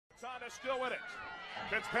still with it.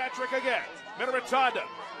 Fitzpatrick again. Minnetonka.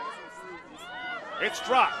 It's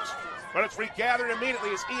dropped, but it's regathered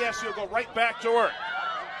immediately as ESU will go right back to work.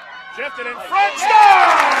 Shifted in front. Score!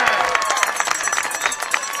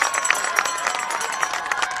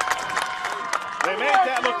 They made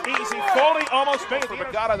that look easy. Foley almost made the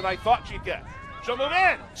regatta that I thought she'd get. She'll move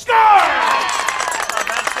in. Score!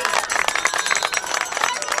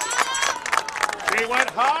 She went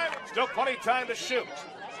high. Still plenty of time to shoot.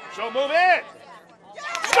 She'll move in.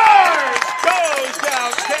 Scores! Goes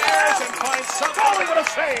downstairs and finds somebody with a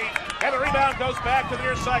save. And the rebound goes back to the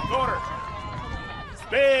near side corner.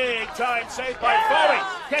 Big time save by Foley.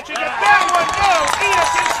 Catching it. That one goes.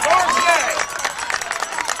 ESU scores again.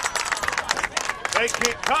 They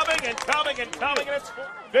keep coming and coming and coming. And it's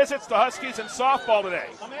visits the Huskies in softball today.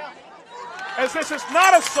 As this is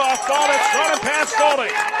not a softball, it's running past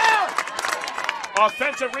Foley.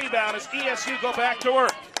 Offensive rebound as ESU go back to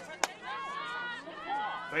work.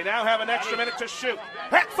 They now have an extra minute to shoot.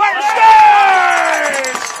 Heck fires,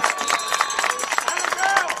 scores!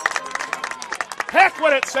 Heck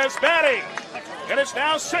with it, says Batty. And it's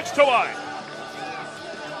now 6-1.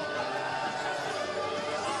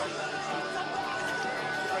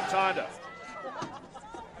 Tonda.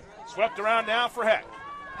 Swept around now for Heck.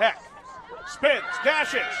 Heck spins,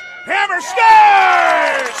 dashes, hammer,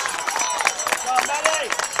 scores!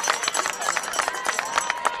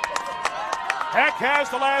 Heck has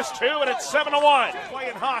the last two, and it's 7-1.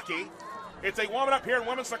 Playing hockey. It's a warming up here in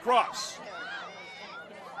women's lacrosse.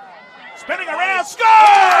 Spinning around, score!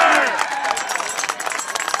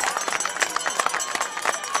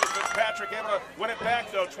 Patrick able to win it back,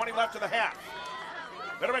 though. 20 left in the half.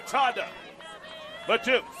 Minnetonka.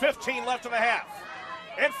 Leduc, 15 left in the half.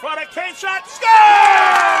 In front of Kane, shot, score!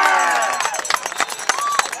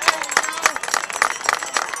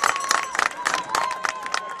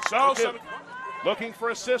 So looking for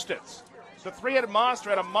assistance. The three-headed monster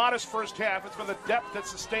had a modest first half. It's been the depth that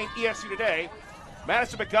sustained ESU today.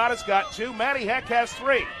 Madison McGotta's got two. Maddie Heck has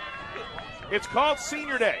three. It's called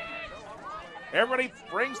Senior Day. Everybody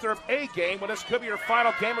brings their A game when this could be your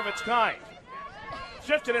final game of its kind.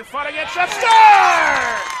 Shifted in front again. Shot, score!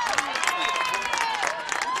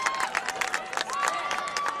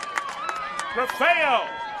 Rafeo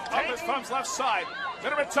up his thumbs left side.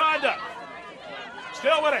 Minnetonka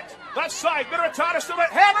still with it. Left side. Minnetonka still with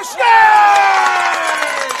it. Hammer, scores!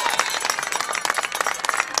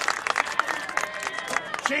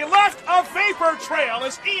 She left a vapor trail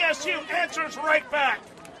as ESU answers right back.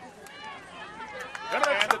 And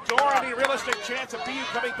the door, any realistic chance of BU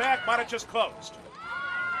coming back might have just closed.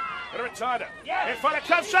 Minnetonka in front of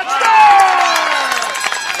Cup, shot,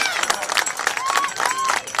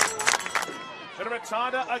 score!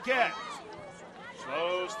 Minnetonka again.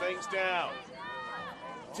 Slows things down.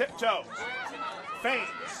 Tiptoes.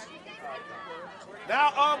 Feigns.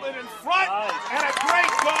 Now Umlin in front. And a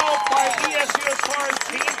great goal by ESU as far as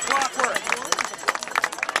team clockwork.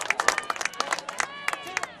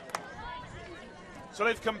 So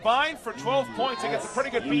they've combined for 12 points against a pretty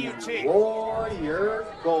good BU team. Warrior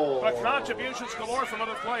goal. But contributions galore from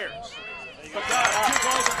other players. But got 2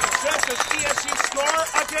 goals and an assist as ESU score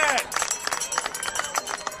again.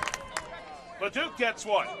 Leduc gets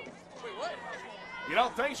one. You know,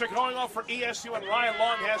 things are going on for ESU, and Ryan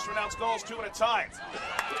Long has to announce goals 2 at a time.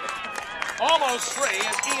 Almost 3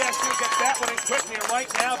 as ESU gets that one in quickly, and right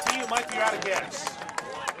now BU might be out of gas.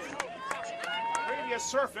 Previous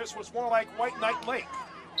surface was more like White Knight Lake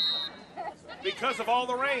because of all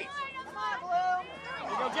the rain.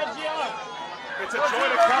 It's a joy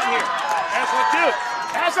to come here as Leduc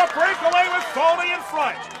has a breakaway with Foley in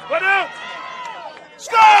front. Leduc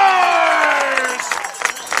scores!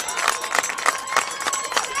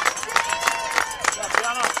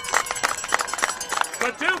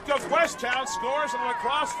 The Duke of Westtown scores in the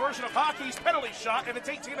lacrosse version of hockey's penalty shot, and it's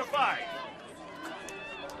 18-5.